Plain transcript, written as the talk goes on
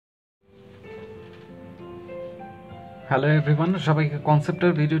Hello everyone, সবাইকে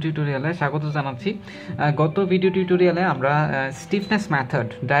কনসেপ্টের video টিউটোরিয়ালে স্বাগত জানাচ্ছি। গত ভিডিও টিউটোরিয়ালে আমরা স্টিফনেস মেথড,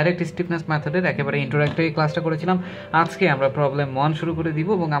 ডাইরেক্ট স্টিফনেস মেথডের একেবারে ইন্ট্রোডাক্টরি ক্লাসটা করেছিলাম। আজকে আমরা প্রবলেম 1 শুরু করে দিব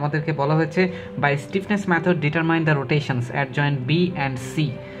এবং আমাদেরকে বলা হয়েছে by stiffness method determine the রোটেশনস at joint B and C.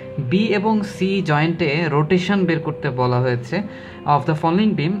 B এবং সি জয়েন্টে রোটেশন বের করতে বলা হয়েছে of the following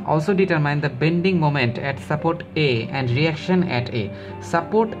beam. Also determine the bending moment at support A and reaction at a.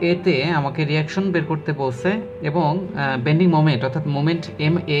 Support এতে আমাকে রিয়াকশন বের করতে বলছে এবং বেন্ডিং মোমেন্ট অর্থাৎ মোমেন্ট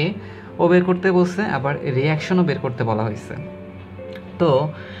এম এ ও বের করতে বলছে, আবার রিয়াকশনও বের করতে বলা হয়েছে। তো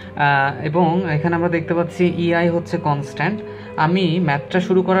এবং এখানে আমরা দেখতে পাচ্ছি ইআই হচ্ছে কনস্ট্যান্ট। আমি ম্যাথটা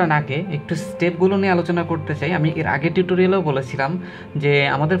শুরু করার আগে একটু স্টেপগুলো নিয়ে আলোচনা করতে চাই। আমি এর আগের টিউটোরিয়ালেও বলেছিলাম যে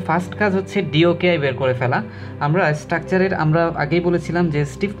আমাদের ফার্স্ট কাজ হচ্ছে ডিওকেআই বের করে ফেলা। আমরা স্ট্রাকচারের আমরা আগেই বলেছিলাম যে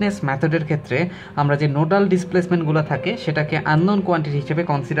স্টিফনেস মেথডের ক্ষেত্রে আমরা যে নোডাল ডিসপ্লেসমেন্টগুলো থাকে সেটাকে আননোন কোয়ান্টিটি হিসেবে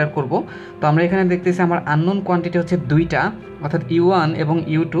কনসিডার করব। তো আমরা এখানে দেখতেছি আমার আননোন কোয়ান্টিটি হচ্ছে দুইটা, অর্থাৎ U1 এবং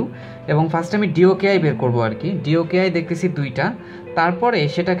U2, এবং ফার্স্ট আমি ডিওকেআই বের করব আর কি। ডিওকেআই দেখতেছি দুইটা, তারপরে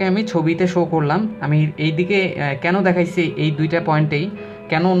সেটাকে আমি ছবিতে শো করলাম। আমি এই দিকে কেন দেখাইছি এই দুইটা পয়েন্টেই,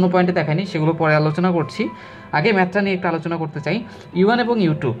 কেন অন্য পয়েন্টে দেখাইনি সেগুলো পরে আলোচনা করছি। আগে ম্যাথটা নিয়ে একটু আলোচনা করতে চাই। U1 এবং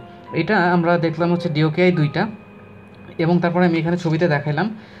U2 এটা আমরা দেখলাম হচ্ছে ডিওকেআই দুইটা, এবং তারপরে আমি এখানে ছবিতে দেখাইলাম।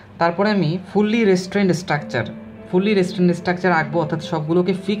 তারপরে আমি ফুললি রেস্ট্রেন্ড স্ট্রাকচার আঁকবো, অর্থাৎ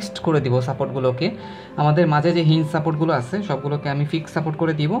সবগুলোকে ফিক্সড করে দিব। সাপোর্টগুলোকে আমাদের মাঝে যে হিঞ্জ সাপোর্টগুলো আছে সবগুলোকে আমি ফিক্সড সাপোর্ট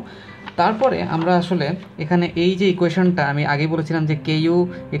করে দিব। তারপরে আমরা আসলে এখানে এই যে ইকুয়েশনটা আমি আগে বলেছিলাম যে KU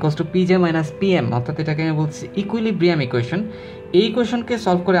 = PJ - PM, অর্থাৎ এটাকে আমি বলছি ইকুইলিব্রিয়াম ইকুয়েশন। এই ইকুয়েশনকে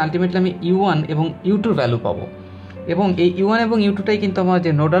সলভ করে আলটিমেটলি আমি U1 এবং U2 ভ্যালু পাবো, এবং এই U1 এবং U2টাই কিন্তু আমার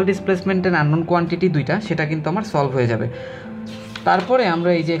যে নোডাল ডিসপ্লেসমেন্টের আননোন কোয়ান্টিটি দুইটা, সেটা কিন্তু আমার সলভ হয়ে যাবে। তারপরে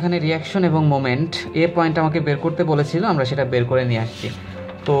আমরা এই যে এখানে রিয়াকশন এবং মোমেন্ট এ পয়েন্ট আমাকে বের করতে বলেছিল, আমরা সেটা বের করে নিয়ে আসছি।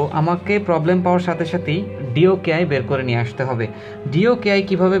 তো আমাকে প্রবলেম পাওয়ার সাথে সাথেই ডিওকেআই বের করে নিয়ে আসতে হবে। ডিওকেআই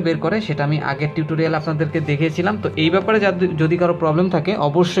কীভাবে বের করে সেটা আমি আগের টিউটোরিয়াল আপনাদেরকে দেখিয়েছিলাম। তো এই ব্যাপারে যদি কারো প্রবলেম থাকে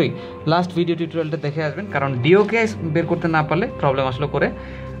অবশ্যই লাস্ট ভিডিও টিউটোরিয়ালটা দেখে আসবেন, কারণ ডিওকেআই বের করতে না পারলে প্রবলেম আসলে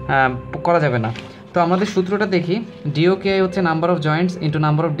করা যাবে না। তো আমাদের সূত্রটা দেখি। ডিওকেআই হচ্ছে number of Joints into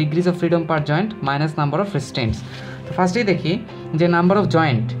number of degrees of freedom per joint minus number of রেস্ট্রেন্টস। তো ফার্স্টেই দেখি যে নাম্বার অফ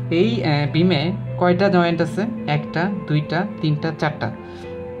জয়েন্ট, এই বিমে কয়টা জয়েন্ট আছে? 1টা 2টা 3টা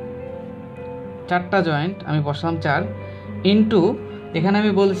 4টা জয়েন্ট, আমি বসলাম 4, ইন্টু এখানে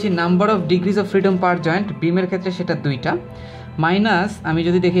আমি বলছি number of degrees of freedom per joint, বিমের ক্ষেত্রে সেটা 2টা, মাইনাস আমি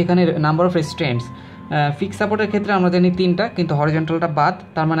যদি দেখি এখানে নাম্বার অফ রেস্ট্রেন্টস, ফিক্স সাপোর্টের ক্ষেত্রে আমরা জানি 3টা, কিন্তু হরিজন্টালটা বাদ,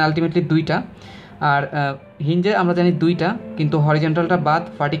 তার মানে আলটিমেটলি 2টা। আর হিঞ্জে আমরা জানি 2টা, কিন্তু হরিজন্টালটা বাদ,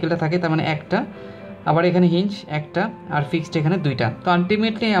 ভার্টিক্যালটা থাকে, তার মানে 1টা। আবার এখানে হিঞ্জ 1টা, আর ফিক্সড এখানে 2টা। তো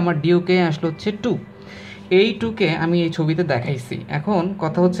আলটিমেটলি আমার ডিওকে আসলো হচ্ছে 2। এই 2কে আমি এই ছবিতে দেখাইছি। এখন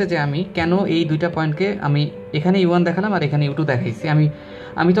কথা হচ্ছে যে আমি কেন এই দুইটা পয়েন্টকে আমি এখানে U1 দেখালাম আর এখানে U2 দেখাইছি।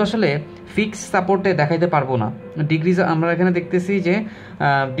 আমি তো আসলে ফিক্স সাপোর্টে দেখাইতে পারবো না। ডিগ্রিজ আমরা এখানে দেখতেছি যে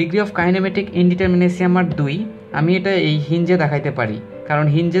ডিগ্রি অফ কাইনেমেটিক ইনডিটারমিনেসি আমার 2, আমি এটা এই হিঞ্জে দেখাইতে পারি, কারণ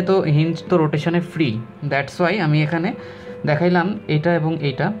হিঞ্জ তো রোটেশনে ফ্রি। দ্যাটস ওয়াই আমি এখানে দেখাইলাম এটা এবং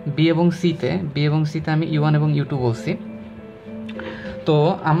এইটা। বি এবং সিতে আমি U1 এবং U2 বলছি। তো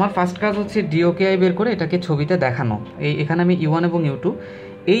আমার ফার্স্ট কাজ হচ্ছে ডিওকেআই বের করে এটাকে ছবিতে দেখানো। এখানে আমি U1 এবং U2,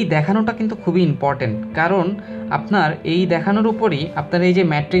 এই দেখানোটা কিন্তু খুবই ইম্পর্টেন্ট, কারণ আপনার এই দেখানোর উপরই আপনার এই যে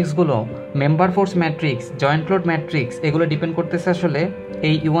ম্যাট্রিক্সগুলো, member force matrix, joint load matrix, এগুলো ডিপেন্ড করতেছে আসলে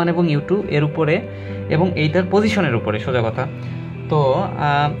এই U1 এবং U2 এর উপরে এবং এইটার পজিশনের উপরে, সোজা কথা। তো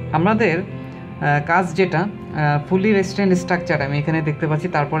আমাদের কাজ যেটা ফুললি রেস্ট্রেন্ড স্ট্রাকচার, আমি এখানে দেখতে পাচ্ছি,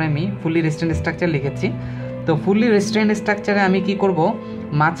 তারপরে আমি ফুললি রেস্ট্রেন্ড স্ট্রাকচার লিখেছি। তো ফুললি রেস্ট্রেন্ড স্ট্রাকচারে আমি কি করব,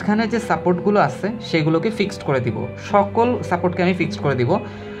 মাঝখানে যে সাপোর্টগুলো আছে সেগুলোকে ফিক্সড করে দিব, সকল সাপোর্টকে আমি ফিক্সড করে দিব।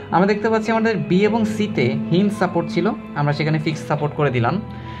 আমরা দেখতে পাচ্ছি আমাদের বি এবং সিতে হিঞ্জ সাপোর্ট ছিল, আমরা সেখানে ফিক্সড সাপোর্ট করে দিলাম।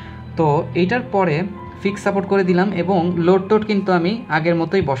 তো এইটার পরে ফিক্সড সাপোর্ট করে দিলাম, এবং লোড কিন্তু আমি আগের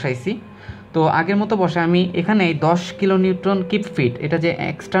মতোই বসাইছি। তো আগের মতো বসে আমি এখানে 10 কিলোনিউটন কিপ ফিট, এটা যে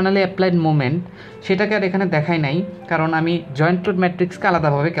এক্সটার্নালি অ্যাপ্লাইড মোমেন্ট, সেটাকে আর এখানে দেখাই নাই, কারণ আমি জয়েন্ট লোড ম্যাট্রিক্সকে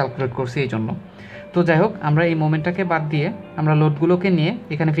আলাদাভাবে ক্যালকুলেট করছি এই জন্য। তো যাই হোক, আমরা এই মোমেন্টটাকে বাদ দিয়ে আমরা লোডগুলোকে নিয়ে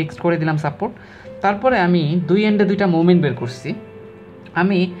এখানে ফিক্সড করে দিলাম সাপোর্ট। তারপরে আমি দুই এন্ডে 2টা মোমেন্ট বের করছি।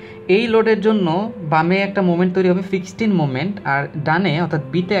 আমি এই লোডের জন্য বামে একটা মোমেন্ট তৈরি হবে, ফিক্সড ইন মোমেন্ট, আর ডানে অর্থাৎ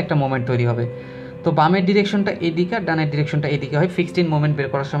বিতে একটা মোমেন্ট তৈরি হবে। তো বামের ডিরেকশনটা এদিকে আর ডানের ডিরেকশনটা এদিকে হয়। ফিক্সড ইন মোমেন্ট বের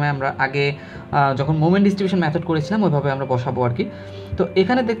করার সময় আমরা আগে যখন মোমেন্ট ডিস্ট্রিবিউশন মেথড করেছিলাম ওইভাবে আমরা বসাবো আর কি। তো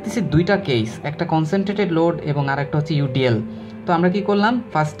এখানে দেখতেছি 2টা কেস, একটা কনসেন্ট্রেটেড লোড এবং আরেকটা হচ্ছে UDL। তো আমরা কি করলাম,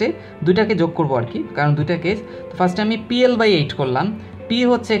 ফার্স্টে 2টাকে যোগ করবো আর কি, কারণ 2টা কেস। তো ফার্স্টে আমি PL/8 করলাম। পি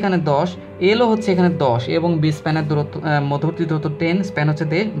হচ্ছে এখানে 10, এলও হচ্ছে এখানে 10, এবং বি স্প্যানের দূরত্ব, মধ্যবর্তী দূরত্ব 10, স্প্যান হচ্ছে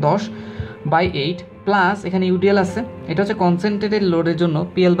 10 বাই 8। প্লাস এখানে ইউডিএল আছে, এটা হচ্ছে কনসেন্ট্রেটেড লোডের জন্য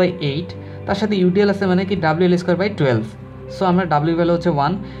PL/8, তার সাথে ইউডিএল আছে মানে কি WL²/12। সো আমরা W ভ্যালু হচ্ছে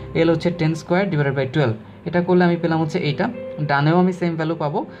 1, L হচ্ছে 10² / 12, এটা করলে আমি পেলাম হচ্ছে এইটা। ডানেও আমি সেম ভ্যালু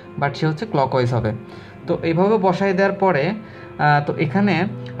পাবো, বাট সে হচ্ছে ক্লকওয়াইজ হবে। তো এইভাবে বসাই দেওয়ার পরে তো এখানে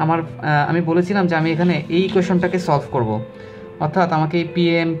আমি বলেছিলাম যে আমি এখানে এই ইকুয়েশনটাকে সলভ করব, অর্থাৎ আমাকে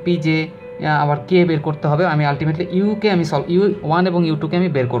PM, PJ আবার K বের করতে হবে। আমি আলটিমেটলি ইউকে আমি U1 এবং U2কে আমি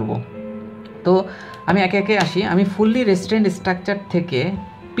বের করব। তো আমি একে একে আসি। আমি ফুললি রেস্ট্রেন্ট স্ট্রাকচার থেকে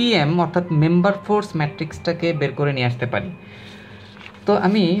PM অর্থাৎ মেম্বার ফোর্স ম্যাট্রিক্সটাকে বের করে নিয়ে আসতে পারি। তো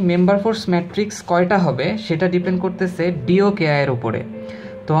আমি মেম্বার ফোর্স ম্যাট্রিক্স কয়টা হবে সেটা ডিপেন্ড করতেছে DOKI এর উপরে।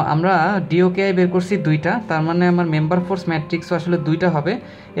 তো আমরা DOKI বের করছি 2টা, তার মানে আমার মেম্বার ফোর্স ম্যাট্রিক্সও আসলে 2টা হবে।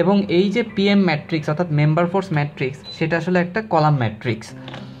 এবং এই যে PM ম্যাট্রিক্স অর্থাৎ মেম্বার ফোর্স ম্যাট্রিক্স, সেটা আসলে একটা কলাম ম্যাট্রিক্স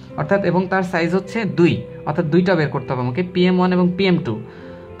অর্থাৎ, এবং তার সাইজ হচ্ছে 2, অর্থাৎ 2টা বের করতে হবে আমাকে, PM1 এবং PM2।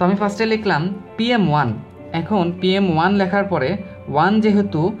 তো আমি ফার্স্টে লিখলাম PM1। এখন PM1 লেখার পরে 1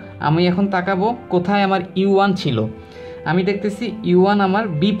 যেহেতু, আমি এখন তাকাবো কোথায় আমার U1 ছিল। আমি দেখতেছি U1 আমার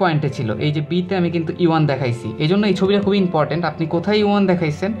B পয়েন্টে ছিল, এই যে Bতে আমি কিন্তু U1 দেখাইছি। এই জন্য এই ছবিটা খুবই ইম্পর্টেন্ট, আপনি কোথায় U1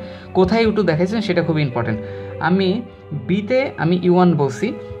 দেখাইছেন, কোথায় U2 দেখাইছেন সেটা খুবই ইম্পর্টেন্ট। আমি Bতে আমি U1 বলছি,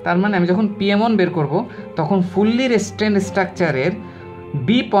 তার মানে আমি যখন PM1 বের করব তখন ফুললি রেস্ট্রেন্ট স্ট্রাকচারের B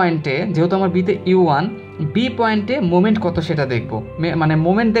পয়েন্টে, যেহেতু আমার Bতে U1, B পয়েন্টে মোমেন্ট কত সেটা দেখব, মানে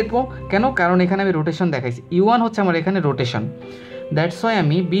মোমেন্ট দেখব কেন, কারণ এখানে আমি রোটেশন দেখাইছি। U1 হচ্ছে আমার এখানে রোটেশন, দ্যাটস ওয়াই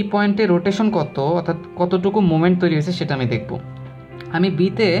আমি B পয়েন্টে রোটেশন কত অর্থাৎ কতটুকু মোমেন্ট তৈরি হয়েছে সেটা আমি দেখব। আমি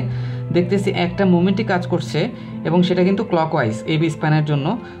Bতে দেখতেছি একটা মোমেন্টই কাজ করছে এবং সেটা কিন্তু ক্লকওয়াইজ, AB স্প্যানের জন্য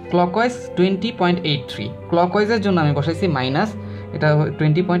ক্লকওয়াইজ 20.83, ক্লকওয়াইজের জন্য আমি বসাইছি মাইনাস, এটা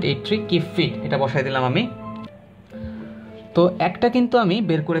 20.83 কিপ ফিট, এটা বসাই দিলাম আমি। তো একটা কিন্তু আমি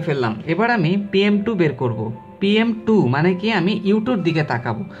বের করে ফেললাম। এবার আমি PM2 বের করব। PM2 মানে কি, আমি U2-র দিকে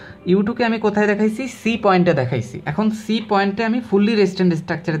তাকাবো। U2কে আমি কোথায় দেখাইছি, C পয়েন্টে দেখাইছি। এখন C পয়েন্টে আমি ফুললি রেস্ট্রেন্ট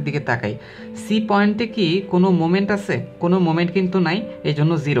স্ট্রাকচারের দিকে তাকাই। C পয়েন্টে কি কোনো মোমেন্ট আছে? কোনো মোমেন্ট কিন্তু নাই, এই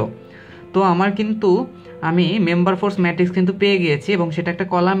জন্য 0। তো আমার কিন্তু আমি মেম্বার ফোর্স ম্যাট্রিক্স কিন্তু পেয়ে গিয়েছি এবং সেটা একটা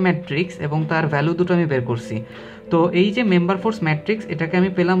কলাম ম্যাট্রিক্স এবং তার ভ্যালু দুটো আমি বের করছি। তো এই যে মেম্বার ফোর্স ম্যাট্রিক্স, এটাকে আমি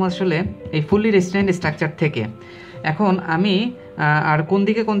পেলাম আসলে এই ফুললি রেস্ট্রেন্ট স্ট্রাকচার থেকে। এখন আমি আর কোন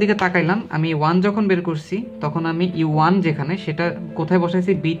দিকে তাকাইলাম, আমি 1 যখন বের করছি তখন আমি U1 যেখানে, সেটা কোথায়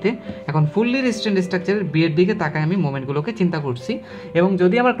বসাইছি, Bতে। এখন ফুললি রেস্ট্রেন্ট স্ট্রাকচারের B এর দিকে তাকাই আমি মোমেন্টগুলোকে চিন্তা করছি, এবং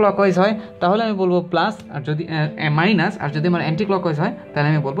যদি আমার ক্লকওয়াইজ হয় তাহলে আমি বলবো প্লাস, আর যদি মাইনাস, আর যদি আমার অ্যান্টি ক্লকওয়াইজ হয় তাহলে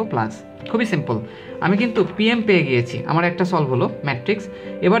আমি বলবো প্লাস। খুবই সিম্পল। আমি কিন্তু PM পেয়ে গিয়েছি, আমার একটা সলভ হলো ম্যাট্রিক্স।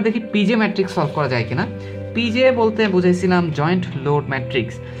 এবার দেখি PJ ম্যাট্রিক্স সলভ করা যায় কিনা। PJ বলতে বুঝাইছিলাম joint load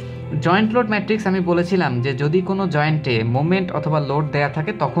matrix. Joint load matrix আমি বলেছিলাম যে যদি কোনো জয়েন্টে মোমেন্ট অথবা লোড দেয়া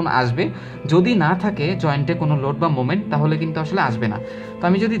থাকে তখন আসবে, যদি না থাকে জয়েন্টে কোনো লোড বা মোমেন্ট তাহলে কিন্তু আসলে আসবে না। তো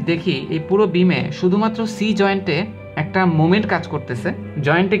আমি যদি দেখি এই পুরো বিমে শুধুমাত্র C জয়েন্টে একটা মোমেন্ট কাজ করতেছে,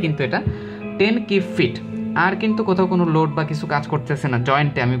 জয়েন্টে কিন্তু এটা 10 কিপ ফিট, আর কিন্তু কোথাও কোনো লোড বা কিছু কাজ করতেছে না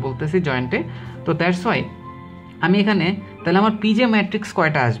জয়েন্টে, আমি বলতেছি জয়েন্টে। তো দ্যাটস ওয়াই আমি এখানে, তাহলে আমার PJ ম্যাট্রিক্স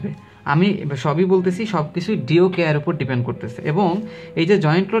কয়টা আসবে, আমি সবই বলতেছি, সব কিছুই DOKI এর উপর ডিপেন্ড করতেছে। এবং এই যে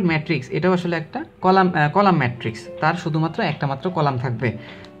জয়েন্ট লোড ম্যাট্রিক্স, এটাও আসলে একটা কলাম ম্যাট্রিক্স, তার শুধুমাত্র একটা মাত্র কলাম থাকবে।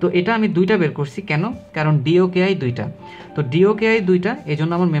 তো এটা আমি 2টা বের করছি, কেন, কারণ DOKI 2টা। তো DOKI 2টা, এই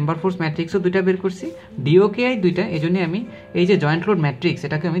জন্য আমার মেম্বার ফোর্স ম্যাট্রিক্সও 2টা বের করছি। DOKI 2টা, এই জন্যই আমি এই যে জয়েন্ট লোড ম্যাট্রিক্স,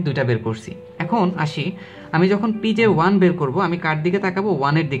 এটাকে আমি 2টা বের করছি। এখন আসি, আমি যখন PJ1 বের করব, আমি কার দিকে তাকাবো,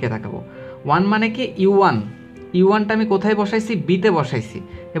 1 এর দিকে তাকাবো। 1 মানে কি, U1টা আমি কোথায় বসাইছি, Bতে বসাইছি,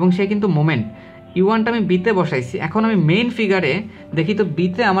 এবং সে কিন্তু মোমেন্ট। U1টা আমি Bতে বসাইছি। এখন আমি মেইন ফিগারে দেখি তো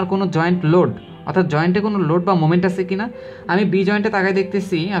Bতে আমার কোনো জয়েন্ট লোড অর্থাৎ জয়েন্টে কোনো লোড বা মোমেন্ট আছে কিনা। আমি B জয়েন্টে তাকায়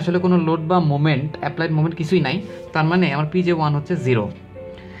দেখতেছি আসলে কোনো লোড বা মোমেন্ট, অ্যাপ্লাইড মোমেন্ট কিছুই নাই, তার মানে আমার PJ1 হচ্ছে 0।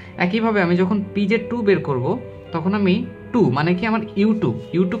 একইভাবে আমি যখন PJ2 বের করব তখন আমি 2 মানে কি, আমার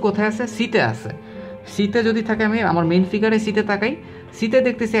U2 কোথায় আছে, Cতে আছে। Cতে যদি থাকে, আমি আমার মেইন ফিগারে Cতে তাকাই, Cতে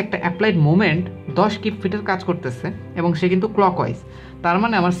দেখতেছি একটা অ্যাপ্লাইড মোমেন্ট 10 কিপ ফিটের কাজ করতেছে এবং সে কিন্তু ক্লকওয়াইজ, তার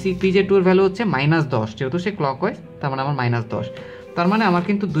মানে আমার PJ2 এর ভ্যালু হচ্ছে -10, যেহেতু সে ক্লকওয়াইজ তার মানে আমার -10। তার মানে আমার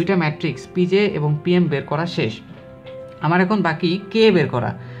কিন্তু 2টা ম্যাট্রিক্স PJ এবং PM বের করা শেষ। আমার এখন বাকি K বের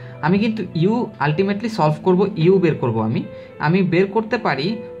করা। আমি কিন্তু আলটিমেটলি সলভ করব, বের করব। আমি বের করতে পারি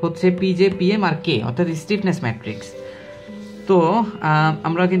হচ্ছে PJ, PM আর K অর্থাৎ স্টিফনেস ম্যাট্রিক্স। তো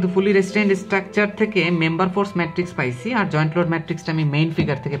আমরা কিন্তু ফুলি রেস্ট্রেন্ট স্ট্রাকচার থেকে মেম্বার ফোর্স ম্যাট্রিক্স পাইছি, আর জয়েন্ট লোড ম্যাট্রিক্সটা আমি মেইন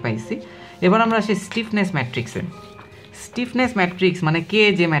ফিগার থেকে পাইছি। এবার আমরা আসি স্টিফনেস ম্যাট্রিক্সে। স্টিফনেস ম্যাট্রিক্স মানে কে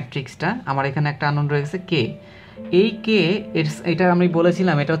যে ম্যাট্রিক্সটা, আমার এখানে একটা আনন্দ রয়েছে কে। এই কে, এটা আমি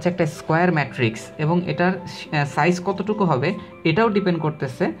বলেছিলাম এটা হচ্ছে একটা স্কোয়ার ম্যাট্রিক্স এবং এটার সাইজ কতটুকু হবে এটাও ডিপেন্ড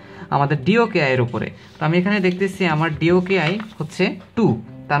করতেছে আমাদের DOKI এর উপরে। তো আমি এখানে দেখতেছি আমার DOKI হচ্ছে 2,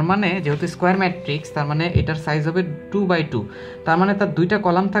 তার মানে যেহেতু স্কোয়ার ম্যাট্রিক্স, তার মানে এটার সাইজ হবে 2/2, তার মানে তার দুইটা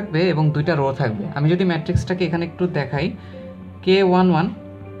কলাম থাকবে এবং দুইটা রো থাকবে। আমি যদি ম্যাট্রিক্সটাকে এখানে একটু দেখাই, K11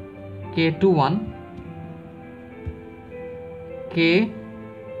 K21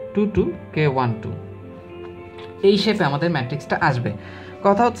 K22 K12, এই শেপে আমাদের ম্যাট্রিক্সটা আসবে।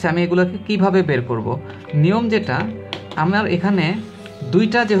 কথা হচ্ছে আমি এগুলোকে কিভাবে বের করব। নিয়ম যেটা, আমার এখানে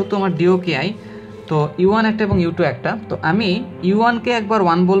দুইটা যেহেতু আমার ডিওকেআই, তো U1 একটা এবং U2 একটা, তো আমি U1কে একবার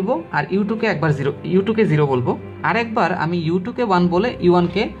 1 বলবো আর U2কে একবার 0, U2কে 0 বলবো, আর একবার আমি U2কে 1 বলে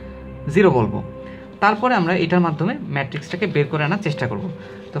U1কে 0 বলবো। তারপরে আমরা এটার মাধ্যমে ম্যাট্রিক্সটাকে বের করে আনার চেষ্টা করব।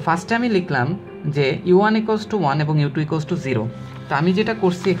 তো ফার্স্টে আমি লিখলাম যে U1 = 1 এবং U2 = 0। তো আমি যেটা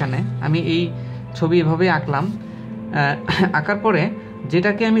করছি এখানে, আমি এই ছবি এভাবে আঁকলাম, আঁকার পরে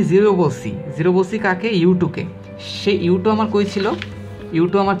যেটাকে আমি 0 বলছি কাকে? U2কে। সেই U2 আমার কই ছিল?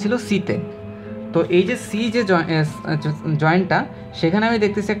 U2 আমার ছিল সিতে। তো এই যে সি যে জয়েন্টটা, সেখানে আমি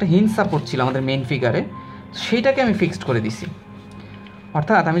দেখতেছি একটা হিঞ্জ সাপোর্ট ছিল আমাদের মেইন ফিগারে, সেইটাকে আমি ফিক্সড করে দিছি।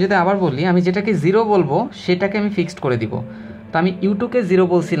 অর্থাৎ আমি যদি আবার বলি, আমি যেটাকে 0 বলবো সেটাকে আমি ফিক্সড করে দিব। তো আমি U2কে 0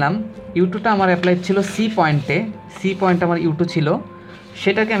 বলছিলাম, U2টা আমার অ্যাপ্লাই ছিল সি পয়েন্টে, সি পয়েন্ট আমার U2 ছিল,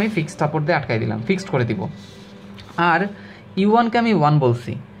 সেটাকে আমি ফিক্সড সাপোর্ট দিয়ে আটকাই দিলাম, ফিক্সড করে দিব। আর U1কে আমি 1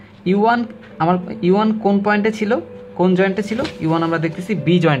 বলছি। U1 কোন পয়েন্টে ছিল, কোন জয়েন্টে ছিল? U1 আমরা দেখতেছি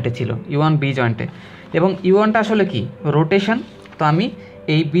বি জয়েন্টে ছিল, U1 বি জয়েন্টে। এবং U1টা আসলে কি? রোটেশন। তো আমি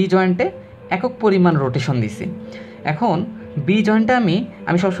এই বি জয়েন্টে একক পরিমাণ রোটেশন দিছি। এখন বি জয়েন্টে আমি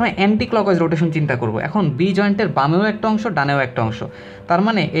সবসময় অ্যান্টি ক্লকওয়াইজ রোটেশন চিন্তা করব। এখন বি জয়েন্টের বামেও একটা অংশ, ডানেও একটা অংশ, তার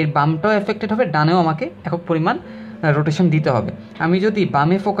মানে এর বামটাও এফেক্টেড হবে, ডানেও আমাকে একক পরিমাণ রোটেশন দিতে হবে। আমি যদি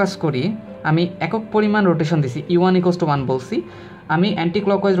বামে ফোকাস করি, আমি একক পরিমাণ রোটেশন দিছি, U1 = 1 বলছি, আমি অ্যান্টি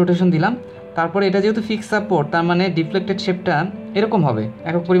ক্লকওয়াইজ রোটেশন দিলাম। তারপরে এটা যেহেতু ফিক্স সাপোর্ট, তার মানে ডিফ্লেক্টেড শেপটা এরকম হবে,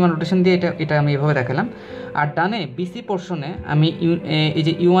 একক পরিমাণ রোটেশন দিয়ে এটা আমি এভাবে দেখালাম। আর ডানে বিসি পোর্শনে আমি এই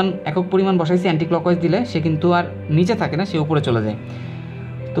যে U1 একক পরিমাণ বসাইছি, অ্যান্টি ক্লকওয়াইজ দিলে সে কিন্তু আর নিচে থাকে না, সে উপরে চলে যায়।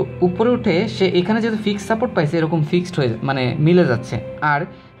 তো উপরে উঠে সে এখানে যেহেতু ফিক্স সাপোর্ট পাইছে, এরকম ফিক্সড হয়ে মানে মিলে যাচ্ছে। আর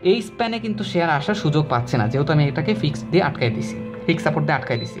এই স্প্যানে কিন্তু সে আর আসার সুযোগ পাচ্ছে না, যেহেতু আমি এটাকে ফিক্সড দিয়ে আটকাই দিছি, ফিক্স সাপোর্ট দিয়ে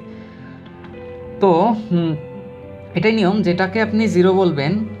আটকাই দিছি। তো এটাই নিয়ম, যেটাকে আপনি 0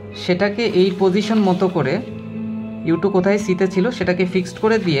 বলবেন সেটাকে এই পজিশন মতো করে, U2 কোথায় সিতে ছিল সেটাকে ফিক্সড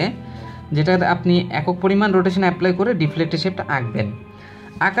করে দিয়ে, যেটা আপনি একক পরিমাণ রোটেশন অ্যাপ্লাই করে ডিফ্লেক্টেড শেপটা আঁকবেন।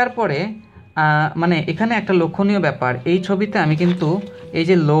 আঁকার পরে মানে এখানে একটা লক্ষণীয় ব্যাপার, এই ছবিতে আমি কিন্তু এই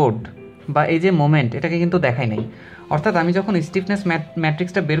যে লোড বা এই যে মোমেন্ট, এটাকে কিন্তু দেখাই নাই। অর্থাৎ আমি যখন স্টিফনেস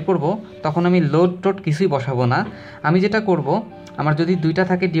ম্যাট্রিক্সটা বের করব, তখন আমি লোড টোড কিছুই বসাবো না। আমি যেটা করব, আমার যদি দুইটা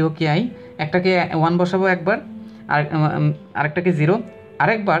থাকে ডিওকেআই, একটাকে 1 বসাবো একবার, আর আরেকটাকে 0,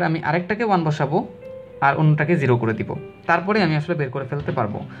 আরেকবার আমি আরেকটাকে 1 বসাবো আর অন্যটাকে 0 করে দিব। তারপরে আমি আসলে বের করে ফেলতে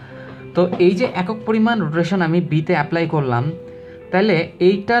পারবো। তো এই যে একক পরিমাণ রোটেশন আমি বিতে অ্যাপ্লাই করলাম, তাহলে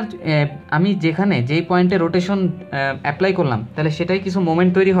এইটার আমি যেখানে যেই পয়েন্টে রোটেশন অ্যাপ্লাই করলাম, তাহলে সেটাই কিছু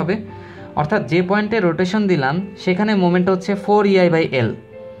মোমেন্ট তৈরি হবে। অর্থাৎ যে পয়েন্টে রোটেশন দিলাম সেখানে মোমেন্টটা হচ্ছে 4EI/L,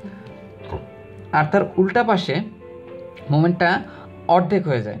 আর তার উল্টা পাশে মোমেন্টটা অর্ধেক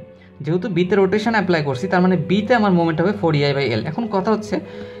হয়ে যায়। যেহেতু বিতে রোটেশন অ্যাপ্লাই করছি, তার মানে বিতে আমার মোমেন্ট হবে 4EI/L। এখন কথা হচ্ছে,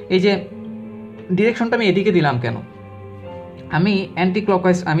 এই যে ডিরেকশনটা আমি এদিকে দিলাম কেন? আমি অ্যান্টি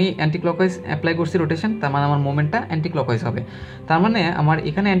ক্লকওয়াইজ অ্যাপ্লাই করছি রোটেশন, তার মানে আমার মোমেন্টটা অ্যান্টি ক্লকওয়াইজ হবে। তার মানে আমার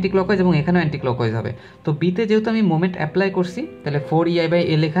এখানে অ্যান্টি ক্লকওয়াইজ এবং এখানেও অ্যান্টি ক্লকওয়াইজ হবে। তো বিতে যেহেতু আমি মোমেন্ট অ্যাপ্লাই করছি, তাহলে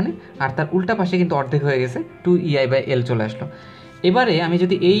 4EI/L এখানে, আর তার উল্টা পাশে কিন্তু অর্ধেক হয়ে গেছে, 2EI/L চলে আসলো। এবারে আমি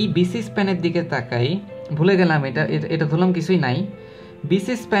যদি এই বিসি স্প্যানের দিকে তাকাই, ভুলে গেলাম এটা ধরলাম কিছুই নাই।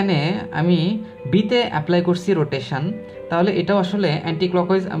 বিসি স্প্যানে আমি বিতে অ্যাপ্লাই করছি রোটেশন, তাহলে এটাও আসলে অ্যান্টি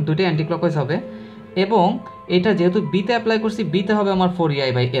ক্লকওয়াইজ, দুটোই অ্যান্টি ক্লকওয়াইজ হবে। এবং এটা যেহেতু বিতে অ্যাপ্লাই করছি, বিতে হবে আমার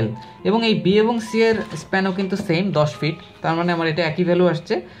 4EI/L, এবং এই বি এবং সি এর স্প্যানও কিন্তু সেম 10 ফিট, তার মানে আমার এটা একই ভ্যালু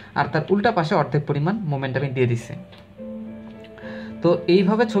আসছে, আর তার উল্টা পাশে অর্ধেক পরিমাণ মোমেন্ট আমি দিয়ে দিচ্ছি। তো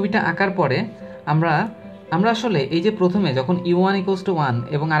এইভাবে ছবিটা আঁকার পরে আমরা আসলে এই যে প্রথমে যখন U1 = 1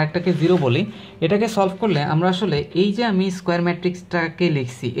 এবং আরেকটাকে 0 বলি, এটাকে সলভ করলে আমরা আসলে এই যে আমি স্কোয়ার ম্যাট্রিক্সটাকে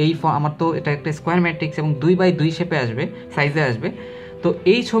লিখছি, এই আমার তো এটা একটা স্কোয়ার ম্যাট্রিক্স এবং 2/2 শেপে আসবে, সাইজে আসবে। তো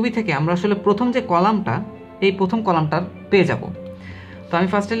এই ছবি থেকে আমরা আসলে প্রথম যে কলামটা, এই প্রথম কলামটা পেয়ে যাব। তো আমি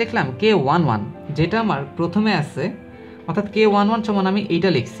ফার্স্টে লিখলাম K11, যেটা আমার প্রথমে আছে, অর্থাৎ K11 সমান আমি এইটা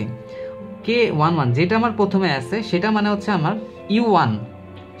লিখছি। K11 যেটা আমার প্রথমে আছে, সেটা মানে হচ্ছে আমার U1,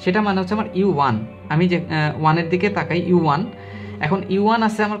 সেটা মানে হচ্ছে আমার U1। আমি যে 1-এর দিকে তাকাই, U1। এখন U1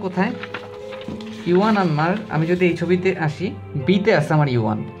 আছে আমার কোথায়? U1 আমার, আমি যদি এই ছবিতে আসি, বিতে আছে আমার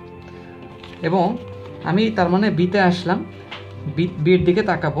U1, এবং আমি তার মানে বিতে আসলাম, বির দিকে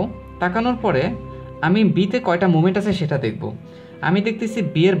তাকাবো। তাকানোর পরে আমি বিতে কয়টা মোমেন্ট আছে সেটা দেখব। আমি দেখতেছি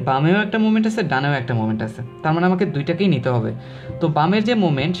বি এর বামেও একটা মোমেন্ট আছে, ডানেও একটা মোমেন্ট আছে, তার মানে আমাকে দুইটাকেই নিতে হবে। তো বামের যে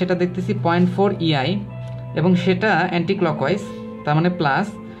মোমেন্ট সেটা দেখতেছি 0.4 EI এবং সেটা অ্যান্টি ক্লকওয়াইজ, তার মানে প্লাস।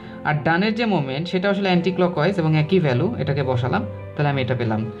 আর ডানের যে মোমেন্ট সেটা আসলে অ্যান্টি ক্লকওয়াইজ এবং একই ভ্যালু, এটাকে বসালাম, তাহলে আমি এটা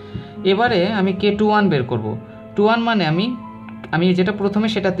পেলাম। এবারে আমি K21 বের করব। 21 মানে আমি যেটা প্রথমে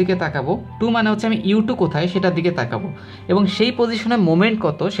সেটার দিকে তাকাবো, 2 মানে হচ্ছে আমি U2 কোথায় সেটার দিকে তাকাবো এবং সেই পজিশনে মোমেন্ট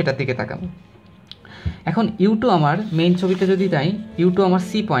কত সেটার দিকে তাকাবো। এখন U2 আমার মেইন ছবিতে যদি যাই, U2 আমার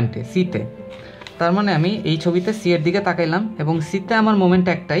সি পয়েন্টে, সিতে, তার মানে আমি এই ছবিতে সি এর দিকে তাকাইলাম এবং সিতে আমার মোমেন্ট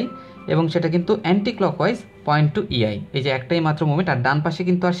একটাই এবং সেটা কিন্তু অ্যান্টি ক্লকওয়াইজ 0.2 EI, এই যে একটাই মাত্র মোমেন্ট। আর ডান পাশে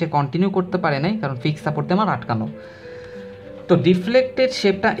কিন্তু আর সে কন্টিনিউ করতে পারে নাই, কারণ ফিক্স সাপোর্টে আমার আটকানো। তো ডিফ্লেক্টেড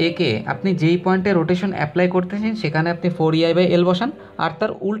শেপটা একে আপনি যেই পয়েন্টে রোটেশন অ্যাপ্লাই করতেছেন সেখানে আপনি 4 EI/L বসান, আর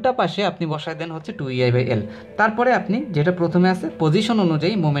তার উল্টা পাশে আপনি বসায় দেন হচ্ছে 2 EI/L। তারপরে আপনি যেটা প্রথমে আছে পজিশন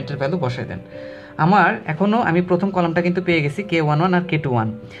অনুযায়ী মোমেন্টের ভ্যালু বসায় দেন। আমি প্রথম কলামটা কিন্তু পেয়ে গেছি K11 আর K21।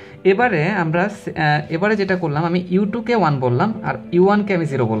 এবারে যেটা করলাম, আমি U2-কে 1 বললাম আর U1-কে আমি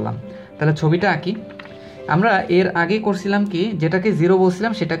 0 বললাম। তাহলে ছবিটা আঁকি। আমরা এর আগে করছিলাম কি, যেটাকে 0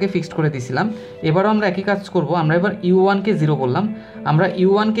 বলছিলাম সেটাকে ফিক্সড করে দিয়েছিলাম। এবারও আমরা একই কাজ করব, আমরা এবার U1-কে 0 বললাম, আমরা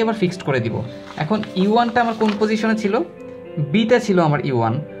U1-কে এবার ফিক্সড করে দিব। এখন U1টা আমার কোন পজিশনে ছিল, বিটা ছিল আমার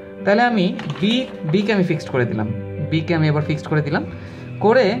U1, তাহলে আমি বিকে আমি ফিক্সড করে দিলাম, বিকে আমি এবার ফিক্সড করে দিলাম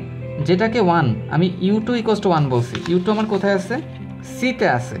করে যেটাকে 1 আমি U2 = 1 বলছি। U2 আমার কোথায় আছে, সিতে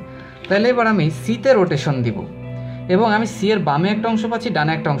আছে, তাহলে এবার আমি সিতে রোটেশন দিব এবং আমি সি এর বামে একটা অংশ পাচ্ছি,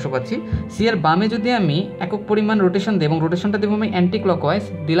 ডানে একটা অংশ পাচ্ছি। সি এর বামে যদি আমি একক পরিমাণ রোটেশন দিই এবং রোটেশনটা দেবো আমি অ্যান্টি ক্লকওয়াইজ,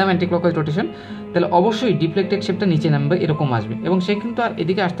 দিলাম অ্যান্টি ক্লকওয়াইজ রোটেশন, তাহলে অবশ্যই ডিফ্লেক্টেড শেপটা নিচে নামবে, এরকম আসবে এবং সে কিন্তু আর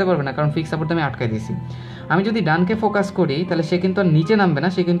এদিকে আসতে পারবে না, কারণ ফিক্স সাপোর্টে আমি আটকাই দিয়েছি। আমি যদি ডানকে ফোকাস করি তাহলে সে কিন্তু আর নিচে নামবে না,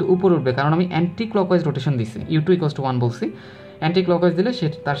 সে কিন্তু উপরে উঠবে, কারণ আমি অ্যান্টি ক্লকওয়াইজ রোটেশন দিচ্ছি। U2 = 1 বলছি, অ্যান্টি ক্লকওয়াইজ দিলে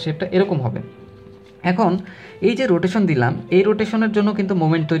তার শেপটা এরকম হবে। এখন এই যে রোটেশন দিলাম, এই রোটেশনের জন্য কিন্তু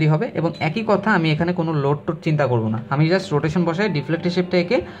মোমেন্ট তৈরি হবে এবং একই কথা, আমি এখানে কোনো লোড টোড চিন্তা করব না, আমি জাস্ট রোটেশন বসাই, ডিফ্লেক্টেড শেপটা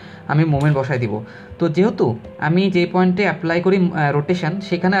এঁকে আমি মোমেন্ট বসাই দিব। তো যেহেতু আমি যে পয়েন্টে অ্যাপ্লাই করি রোটেশন,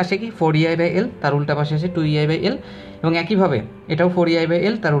 সেখানে আসে কি 4 EI/L, তার উল্টা পাশে আসে 2 EI/L এবং একইভাবে এটাও 4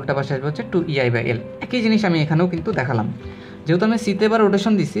 EI/L, তার উল্টা পাশে আসবে হচ্ছে 2 EI/L। একই জিনিস আমি এখানেও কিন্তু দেখালাম। যেহেতু আমি সিতে এবার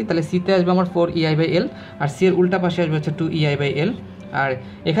রোটেশন দিচ্ছি, তাহলে সিতে আসবে আমার 4 EI/L আর সি এর উল্টা পাশে আসবে হচ্ছে 2 EI/L। আর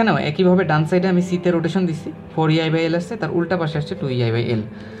এখানেও একইভাবে ডান সাইডে আমি সিতে রোটেশন দিচ্ছি, 4 EI/L আসছে, তার উল্টা পাশে আসছে 2 EI/L।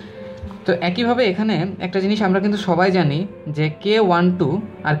 তো একইভাবে এখানে একটা জিনিস আমরা কিন্তু সবাই জানি যে K12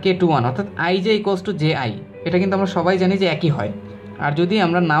 আর K21 অর্থাৎ IJ = JI, এটা কিন্তু আমরা সবাই জানি যে একই হয়। আর যদি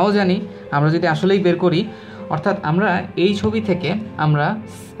আমরা নাও জানি, আমরা যদি আসলেই বের করি, অর্থাৎ আমরা এই ছবি থেকে আমরা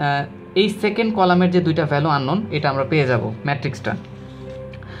এই সেকেন্ড কলামের যে দুইটা ভ্যালু আননোন, এটা আমরা পেয়ে যাব ম্যাট্রিক্সটা।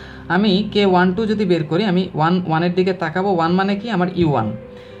 আমি K12 যদি বের করি, আমি 1 দিকে তাকাবো। 1 মানে কি, আমার U1,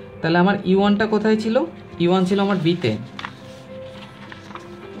 তাহলে আমার U1টা কোথায় ছিল, U1 ছিল আমার বিতে,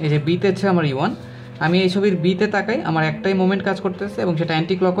 এই যে বিতে হচ্ছে আমার U1। আমি এই ছবির বিতে তাকাই, আমার একটাই মোমেন্ট কাজ করতেছে এবং সেটা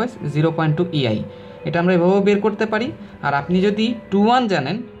অ্যান্টি ক্লকওয়াইজ 0.2 EI। এটা আমরা এভাবেও বের করতে পারি। আর আপনি যদি 2-1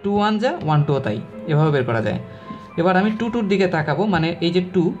 জানেন, 2-1 যা 1-2 তাই, এভাবে বের করা যায়। এবার আমি 2-2-র দিকে তাকাবো, মানে এই যে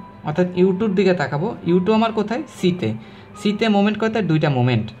 2 অর্থাৎ U2-র দিকে তাকাবো। U2 আমার কোথায়, সিতে মোমেন্ট কোথায়, দুইটা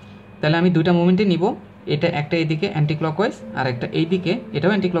মোমেন্ট, তাহলে আমি দুইটা মোমেন্টই নিব। এটা একটা এইদিকে অ্যান্টি ক্লকওয়াইজ আর একটা এইদিকে,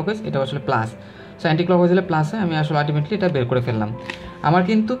 এটাও অ্যান্টি ক্লকওয়াইজ, এটাও আসলে প্লাস। সো অ্যান্টি ক্লকওয়াইজ হলে প্লাস হয়, আমি আসলে আলটিমেটলি এটা বের করে ফেললাম। আমার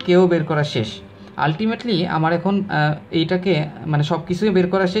কিন্তু কেউ বের করা শেষ। আলটিমেটলি আমার এখন এইটাকে মানে সব কিছুই বের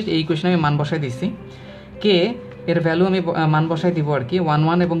করা শেষ। এই ইকুয়েশনে আমি মান বসাই দিচ্ছি, কে এর ভ্যালু আমি মান বসাই দিব আর কি।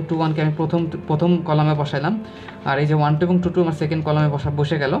 1-1 এবং 2-1-কে আমি প্রথম কলামে বসাইলাম, আর এই যে 1-2 এবং 2-2 আমার সেকেন্ড কলামে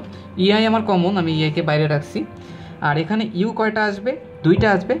বসে গেল। EI আমার কমন, আমি EI-কে বাইরে রাখছি। আর এখানে U কয়টা আসবে, 2টা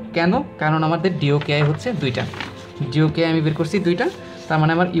আসবে। কেন, কারণ আমাদের DOKI হচ্ছে 2টা, DOKI আমি বের করছি 2টা, তার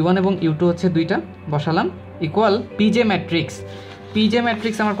মানে আমার U1 এবং U2 হচ্ছে 2টা, বসালাম ইকুয়াল PJ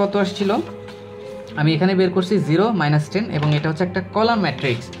ম্যাট্রিক্স আমার কত আসছিল, আমি এখানে বের করছি 0 -10 এবং এটা হচ্ছে একটা কলাম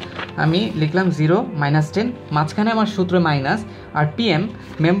ম্যাট্রিক্স। আমি লিখলাম 0 -10, মাঝখানে আমার সূত্র মাইনাস, আর PM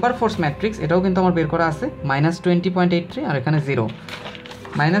মেম্বার ফোর্স ম্যাট্রিক্স, এটাও কিন্তু আমার বের করা আছে, -20.83 আর এখানে 0,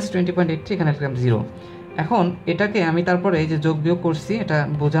 -20.83 এখানে লিখলাম 0। এখন এটাকে আমি তারপরে এই যে যোগ বিয়োগ করছি, এটা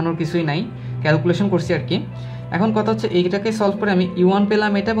বোঝানোর কিছুই নাই, ক্যালকুলেশন করছি আর কি। এখন কথা হচ্ছে এইটাকে সলভ করে আমি U1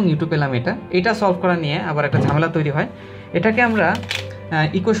 পেলাম এটা এবং U2 পেলাম এটা সলভ করা নিয়ে আবার একটা ঝামেলা তৈরি হয়। এটাকে আমরা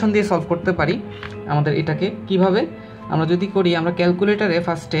ইকুয়েশন দিয়ে সলভ করতে পারি। আমাদের এটাকে কিভাবে আমরা যদি করি, আমরা ক্যালকুলেটারে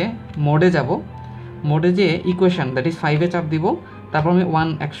ফার্স্টে মোডে যাব, মোডে যে ইকুয়েশন দ্যাট ইজ 5-এ চাপ দিব, তারপর আমি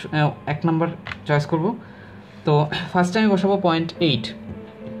 1 নাম্বার চয়েস করব। তো ফার্স্টে আমি বসাবো 0.8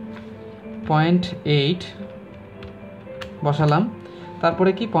 বসালাম,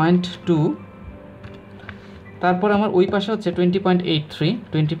 তারপরে কি 0.2, তারপর আমার ওই পাশে হচ্ছে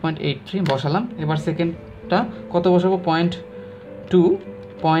 20.83 বসালাম। এবার সেকেন্ডটা কত বসাবো,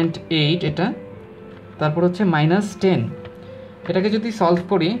 2.8 এটা, তারপর হচ্ছে -10। এটাকে যদি সলভ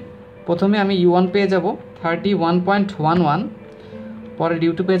করি, প্রথমে আমি u1 পেয়ে যাব 31.11, পরে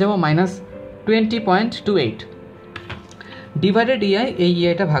u2 পেয়ে যাব -20.28, ডিভাইডেড ইআই, এই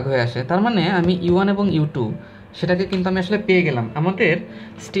ইআইটা ভাগ হয়ে আসে। তার মানে আমি u1 এবং u2 সেটাকে কিন্তু আমি আসলে পেয়ে গেলাম। আমাদের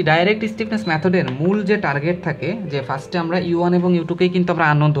ডাইরেক্ট স্টিফনেস মেথডের মূল যে টার্গেট থাকে, যে ফার্স্টে আমরা u1 এবং u2কেই কিন্তু আমরা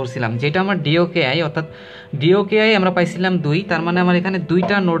আননোন ধরছিলাম, যেটা আমার ডিওকেআই, অর্থাৎ ডিওকেআই আমরা পাইছিলাম 2, তার মানে আমার এখানে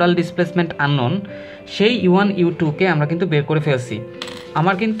 2টা নোডাল ডিসপ্লেসমেন্ট আননোন, সেই u1 u2কে আমরা কিন্তু বের করে ফেলছি।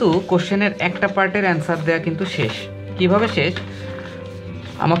 আমার কিন্তু কোশ্চেনের একটা পার্টের অ্যান্সার দেওয়া কিন্তু শেষ। কিভাবে শেষ?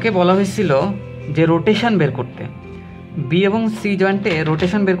 আমাকে বলা হয়েছিল যে রোটেশন বের করতে, বি এবং সি জয়েন্টে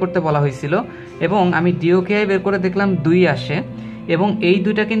রোটেশন বের করতে বলা হয়েছিল, এবং আমি ডিওকেআই বের করে দেখলাম 2 আসে, এবং এই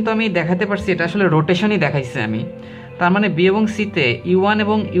দুইটা কিন্তু আমি দেখাতে পারছি এটা আসলে রোটেশনই দেখাইছে আমি। তার মানে বি এবং সিতে u1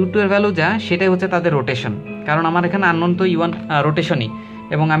 এবং u2 এর ভ্যালু যা, সেটাই হচ্ছে তাদের রোটেশন, কারণ আমার এখানে আননোন তো u1 রোটেশনই,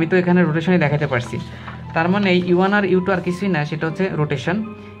 এবং আমি তো এখানে রোটেশনই দেখাতে পারছি। তার মানে u1 আর u2 আর কিছুই না, সেটা হচ্ছে রোটেশন।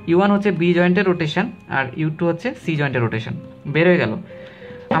 u1 হচ্ছে বি জয়েন্টের রোটেশন, আর u2 হচ্ছে সি জয়েন্টের রোটেশন। বের হয়ে গেল।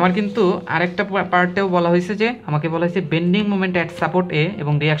 আমার কিন্তু আরেকটা পার্টেও বলা হয়েছে, যে আমাকে বলা হয়েছে বেন্ডিং মোমেন্ট অ্যাট সাপোর্ট এ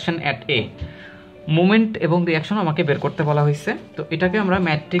এবং রিয়াকশন অ্যাট এ, মোমেন্ট এবং রিয়াকশন আমাকে বের করতে বলা হয়েছে। তো এটাকে আমরা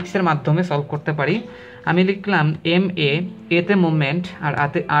ম্যাট্রিক্সের মাধ্যমে সলভ করতে পারি। আমি লিখলাম এম এতে মোমেন্ট,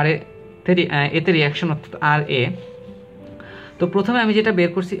 আর এতে রিয়াকশন, অর্থাৎ আর এ। তো প্রথমে আমি যেটা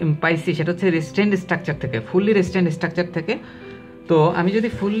বের করছি পাইছি সেটা হচ্ছে রেস্ট্রেন্ড স্ট্রাকচার থেকে, ফুললি রেস্ট্রেন্ড স্ট্রাকচার থেকে। তো আমি যদি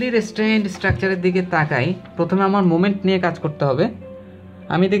ফুললি রেস্ট্রেন্ড স্ট্রাকচারের দিকে তাকাই, প্রথমে আমার মোমেন্ট নিয়ে কাজ করতে হবে।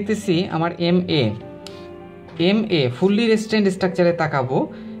 আমি দেখতেছি আমার এম এ ফুললি রেস্ট্রেন্ড স্ট্রাকচারে তাকাবো,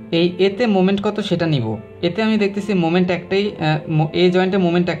 এই এতে মোমেন্ট কত সেটা নিব। এতে আমি দেখতেছি মোমেন্ট একটাই, এ জয়েন্টে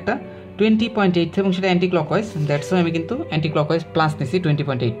মোমেন্ট একটা 20.83, এবং সেটা অ্যান্টি ক্লকওয়াইজ, দ্যাটস ওয়াই আমি কিন্তু অ্যান্টি ক্লকওয়াইজ প্লাস নিছি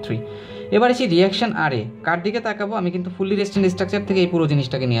 20.83। এবার এসে রিয়াকশন আর এ, কার দিকে তাকাবো? আমি কিন্তু ফুললি রেস্ট্রেন্ড স্ট্রাকচার থেকে এই পুরো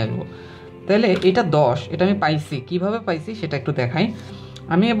জিনিসটাকে নিয়ে আসবো। তাহলে এটা 10, এটা আমি পাইছি। কিভাবে পাইছি সেটা একটু দেখাই।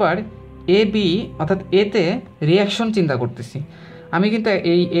 আমি এবার এ বি, অর্থাৎ এতে রিয়াকশন চিন্তা করতেছি। আমি কিন্তু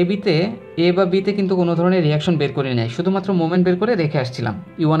এই এ বা বিতে কিন্তু কোনো ধরনের রিয়াকশন বের করে নাই, শুধুমাত্র মোমেন্ট বের করে রেখে আসছিলাম,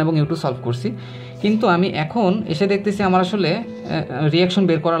 u1 এবং u2 সলভ করছি। কিন্তু আমি এখন এসে দেখতেছি আমার আসলে রিয়াকশন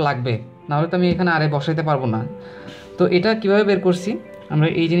বের করা লাগবে, নাহলে তো আমি এখানে আরে বসাইতে পারবো না। তো এটা কিভাবে বের করছি, আমরা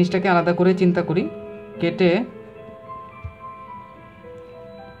এই জিনিসটাকে আলাদা করে চিন্তা করি। কেটে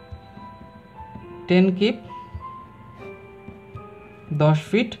 10 কিপ 10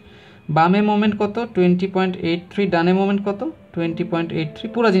 ফিট, বামে মোমেন্ট কত 20.83, ডানে মোমেন্ট কত 20.83,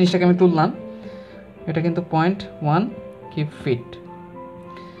 পুরো জিনিসটাকে আমি তুললাম। এটা কিন্তু 0.1 কিপ ফিট।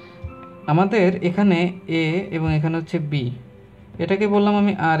 আমাদের এখানে এ এবং এখানে হচ্ছে বি, এটাকে বললাম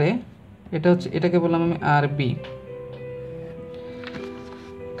আমি আর এ, এটাকে বললাম আমি আর বি।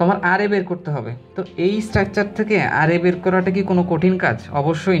 তো আমার আর এ বের করতে হবে। তো এই স্ট্রাকচার থেকে আর এ বের করাটা কি কোনো কঠিন কাজ?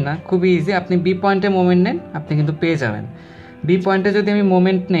 অবশ্যই না, খুবই ইজি। আপনি বি পয়েন্টে মোমেন্ট নেন, আপনি কিন্তু পেয়ে যাবেন। বি পয়েন্টে যদি আমি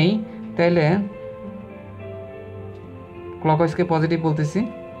মোমেন্ট নেই, তাহলে ক্লকওয়াইজকে পজিটিভ বলতেছি,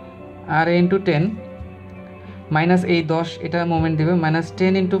 আর এ ইন্টু 10 মাইনাস এই 10, এটা মোমেন্ট দেবে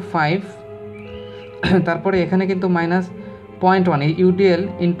 -10 ইন্টু 5, তারপরে এখানে কিন্তু -0.1, এই ইউডিএল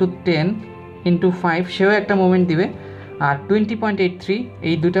ইন্টু 10 ইন্টু 5, সেও একটা মোমেন্ট দিবে, আর 20.83,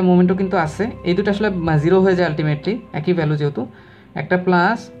 এই দুইটা মোমেন্টও কিন্তু আছে। এই দুটো আসলে 0 হয়ে যায় আলটিমেটলি, একই ভ্যালু যেহেতু। একটা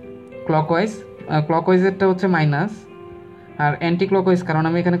প্লাস ক্লকওয়াইজেরটা হচ্ছে মাইনাস, আর অ্যান্টি ক্লকওয়াইজ, কারণ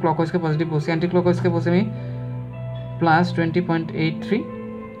আমি এখানে ক্লকওয়াইজকে পজিটিভ বলছি, অ্যান্টি ক্লকওয়াইজকে বলছি আমি প্লাস 20.83।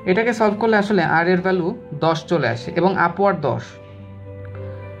 এটাকে সলভ করলে আসলে আর এর ভ্যালু 10 চলে আসে, এবং আপওয়ার্ড 10,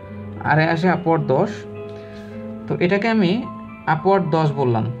 আর এ আসে আপওয়ার্ড 10। তো এটাকে আমি আপওয়ার্ড 10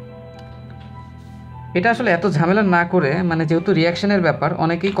 বললাম। এটা আসলে এত ঝামেলা না করে, মানে যেহেতু রিয়াকশনের ব্যাপার,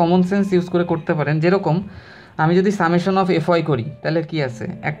 অনেকেই কমন সেন্স ইউজ করে করতে পারেন। যেরকম আমি যদি সামেশন অফ এফওয়াই করি, তাহলে কি আছে,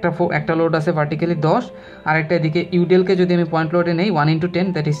 একটা লোড আছে ভার্টিক্যালি 10, আর একটা এদিকে ইউডিএলকে যদি আমি পয়েন্ট লোডে নেই 1 × 10,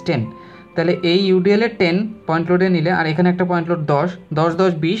 দ্যাট ইজ 10। তাহলে এই ইউডিএলের 10 পয়েন্ট লোডে নিলে, আর এখানে একটা পয়েন্ট লোড 10 10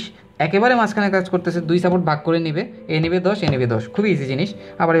 10 20, একেবারে মাঝখানে কাজ করতেছে, 2 সাপোর্ট ভাগ করে নিবে, এ নেবে 10, এ নেবে 10, খুবই ইজি জিনিস,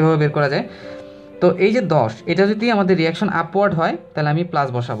 আবার এভাবে বের করা যায়। তো এই যে 10, এটা যদি আমাদের রিয়াকশন আপওয়ার্ড হয়, তাহলে আমি প্লাস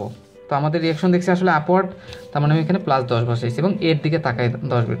বসাবো। তো আমাদের রিয়াকশন দেখছি আসলে আপওয়ার্ড, তার মানে আমি এখানে +10 বসাইছি, এবং এর দিকে তাকাই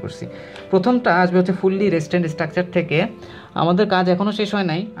 10 বের করছি। প্রথমটা আসবে হচ্ছে ফুললি রেস্ট্রেন্ড স্ট্রাকচার থেকে। আমাদের কাজ এখনও শেষ হয়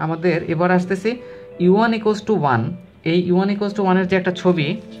নাই, আমাদের এবার আসতেছে u1 = 1। এই u1 = 1 এর যে একটা ছবি,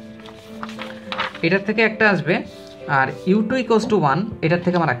 এটার থেকে একটা আসবে, আর u2 = 1, এটার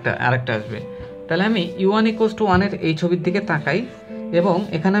থেকে আমার আরেকটা আসবে। তাহলে আমি u1 = 1 এর এই ছবির দিকে তাকাই, এবং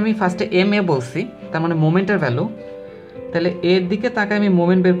এখানে আমি ফার্স্টে এম এ বলছি, তার মানে মোমেন্টের ভ্যালু। তাহলে এর দিকে তাকায় আমি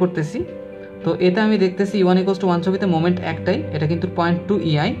মোমেন্ট বের করতেছি। তো এতে আমি দেখতেছি u1 = 1 ছবিতে মোমেন্ট একটাই, এটা কিন্তু 0.2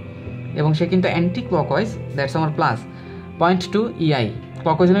 EI, এবং সে কিন্তু অ্যান্টি ক্লকওয়াইজ, দ্যাটস আমার প্লাস। 0.2 EI,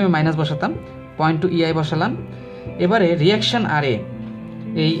 ক্লকওয়াইজ আমি মাইনাস বসাতাম, 0.2 EI বসালাম। এবারে রিয়াকশন আরে,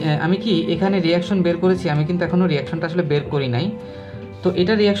 এই আমি কি এখানে রিয়াকশন বের করেছি, আমি কিন্তু এখনও রিয়াকশনটা আসলে বের করি নাই। তো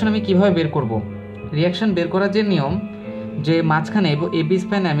এটা রিয়াকশন আমি কিভাবে বের করব? রিয়াকশন বের করার যে নিয়ম, যে মাঝখানে এবি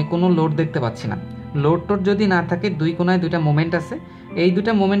স্প্যানে আমি কোনো লোড দেখতে পাচ্ছি না, লোড টোড যদি না থাকে, দুই কোনায় দুইটা মোমেন্ট আছে, এই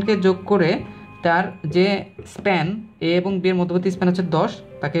দুটা মোমেন্টকে যোগ করে তার যে স্প্যান এ এবং বি এর মধ্যবর্তী স্প্যান হচ্ছে 10,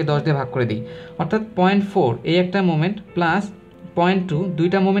 তাকে 10 দিয়ে ভাগ করে দিই, অর্থাৎ 0.4 এই একটা মোমেন্ট প্লাস 0.2,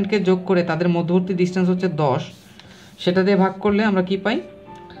 দুইটা মোমেন্টকে যোগ করে তাদের মধ্যবর্তী ডিস্টেন্স হচ্ছে 10, সেটা দিয়ে ভাগ করলে আমরা কি পাই?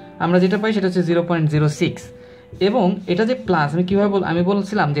 আমরা যেটা পাই সেটা হচ্ছে 0.06। এবং এটা যে প্লাস, আমি কীভাবে আমি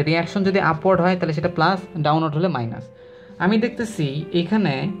বলছিলাম যে রিয়াকশন যদি আপওয়ার্ড হয় তাহলে সেটা প্লাস, ডাউনওয়ার্ড হলে মাইনাস। আমি দেখতেছি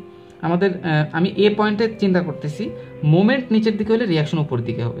এখানে আমাদের আমি এ পয়েন্টে চিন্তা করতেছি, মোমেন্ট নিচের দিকে হলে রিয়াকশন উপরের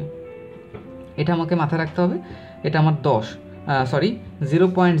দিকে হবে, এটা আমাকে মাথায় রাখতে হবে। এটা আমার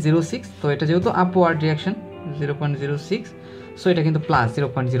 0.06, তো এটা যেহেতু আপওয়ার্ড রিয়াকশন 0.06, সো এটা কিন্তু প্লাস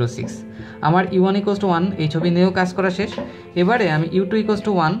 0.06। আমার U1 = 1, এই ছবি নিয়েও কাজ করা শেষ। এবারে আমি U2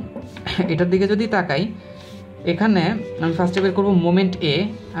 = 1, এটার দিকে যদি তাকাই, এখানে আমি ফার্স্টে বের করবো মোমেন্ট এ।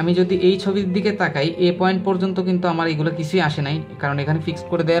 আমি যদি এই ছবির দিকে তাকাই, এ পয়েন্ট পর্যন্ত কিন্তু আমার এইগুলো কিছুই আসে নাই, কারণ এখানে ফিক্স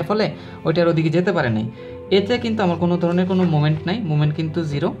করে দেওয়ার ফলে ওইটার ওদিকে যেতে পারে নাই। এতে কিন্তু আমার কোনো ধরনের কোনো মোমেন্ট নাই, মোমেন্ট কিন্তু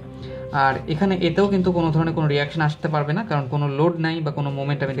 0। আর এখানে এতেও কিন্তু কোনো ধরনের কোনো রিয়াকশন আসতে পারবে না, কারণ কোনো লোড নাই বা কোনো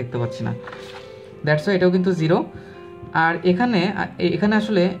মোমেন্ট আমি দেখতে পাচ্ছি না, দ্যাটস ওয়াই এটাও কিন্তু 0। আর এখানে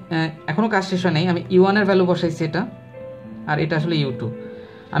আসলে এখনও কাজ শেষ হয় নাই, আমি U1 এর ভ্যালু বসাইছি এটা, আর এটা আসলে U2।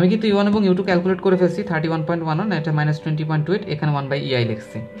 আমি কিন্তু U1 এবং U2 ক্যালকুলেট করে ফেলছি, 31.11, এটা -20.28, এখানে 1/EI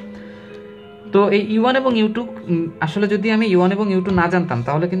লিখছি। তো এই U1 এবং U2 আসলে যদি আমি U1 এবং U2 না জানতাম,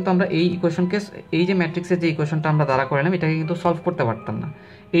 তাহলে কিন্তু আমরা এই ইকুয়েশনকে, এই যে ম্যাট্রিক্সের যে ইকুয়েশনটা আমরা দ্বারা করলাম, এটাকে কিন্তু সলভ করতে পারতাম না।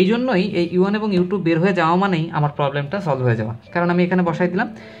 এই জন্যই এই U1 এবং U2 বের হয়ে যাওয়া মানেই আমার প্রবলেমটা সলভ হয়ে যাওয়া, কারণ আমি এখানে বসাই দিলাম।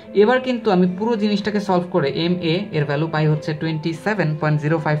 এবার কিন্তু আমি পুরো জিনিসটাকে সলভ করে MA এর ভ্যালু পাই হচ্ছে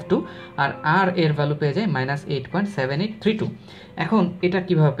 27.052, আর R এর ভ্যালু পেয়ে যায় -8.7832। এখন এটা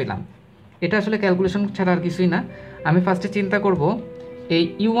কিভাবে পেলাম? এটা আসলে ক্যালকুলেশন ছাড়া আর কিছুই না। আমি ফার্স্টে চিন্তা করব এই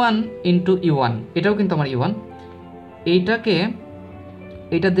U1 × U1, এটাও কিন্তু আমার U1,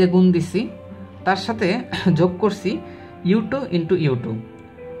 এইটা দিয়ে গুণ দিছি, তার সাথে যোগ করছি U2 × U2।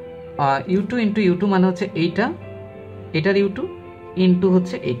 U2 × U2 মানে হচ্ছে এটার U2 ইন্টু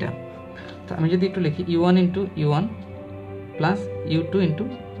হচ্ছে এইটা। তো আমি যদি একটু লিখি U1 × U1 plus U2 ×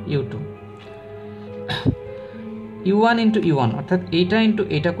 U2, U1 × U1 অর্থাৎ এইটা ইন্টু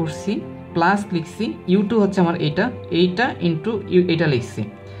এইটা করছি, প্লাস লিখছি U2 হচ্ছে আমার এইটা ইন্টু এইটা লিখছি।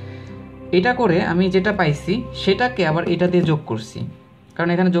 এটা করে আমি যেটা পাইছি সেটাকে আবার এটা দিয়ে যোগ করছি, কারণ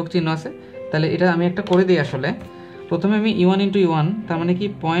এখানে যোগ চিহ্ন আছে। তাহলে এটা আমি একটা করে দিই। আসলে প্রথমে আমি U1 × U1, তার মানে কি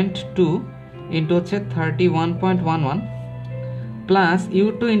 0.2 ইন্টু হচ্ছে 31.11 প্লাস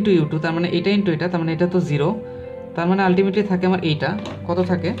U2 × U2, তার মানে এটা ইন্টু এটা, তার মানে এটা তো 0, তার মানে আলটিমেটলি থাকে আমার এইটা কত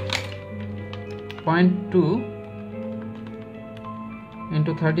থাকে 0.2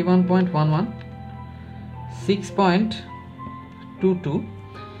 ইন্টু 31.11 6.22।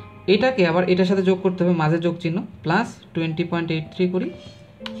 এটাকে আবার এটার সাথে যোগ করতে হবে, মাঝে যোগ চিহ্ন, প্লাস 20.83 করি,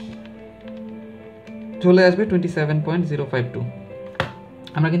 চলে আসবে 27.052।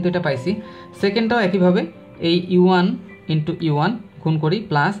 আমরা কিন্তু এটা পাইছি। সেকেন্ডটাও একইভাবে এই U1 × U1 গুণ করি,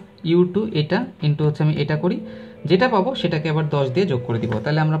 প্লাস U2 এটা ইন্টু হচ্ছে আমি এটা করি, যেটা পাবো সেটাকে আবার 10 দিয়ে যোগ করে দিব,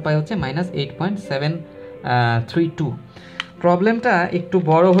 তাহলে আমরা পাই হচ্ছে -8.732। প্রবলেমটা একটু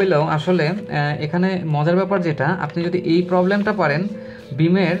বড় হইলেও আসলে এখানে মজার ব্যাপার যেটা, আপনি যদি এই প্রবলেমটা পারেন,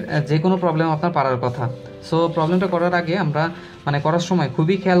 বিমের যে কোনো প্রবলেম আপনার পারার কথা। সো প্রবলেমটা করার আগে আমরা করার সময়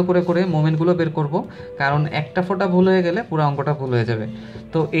খুবই খেয়াল করে করে মোমেন্টগুলো বের করব, কারণ একটা ফোঁটা ভুল হয়ে গেলে পুরো অঙ্কটা ভুল হয়ে যাবে।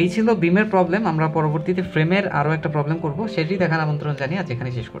 তো এই ছিল বিমের প্রবলেম। আমরা পরবর্তীতে ফ্রেমের আরও একটা প্রবলেম করব, সেটি দেখার আমন্ত্রণ জানিয়ে আজ এখানে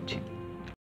শেষ করছি।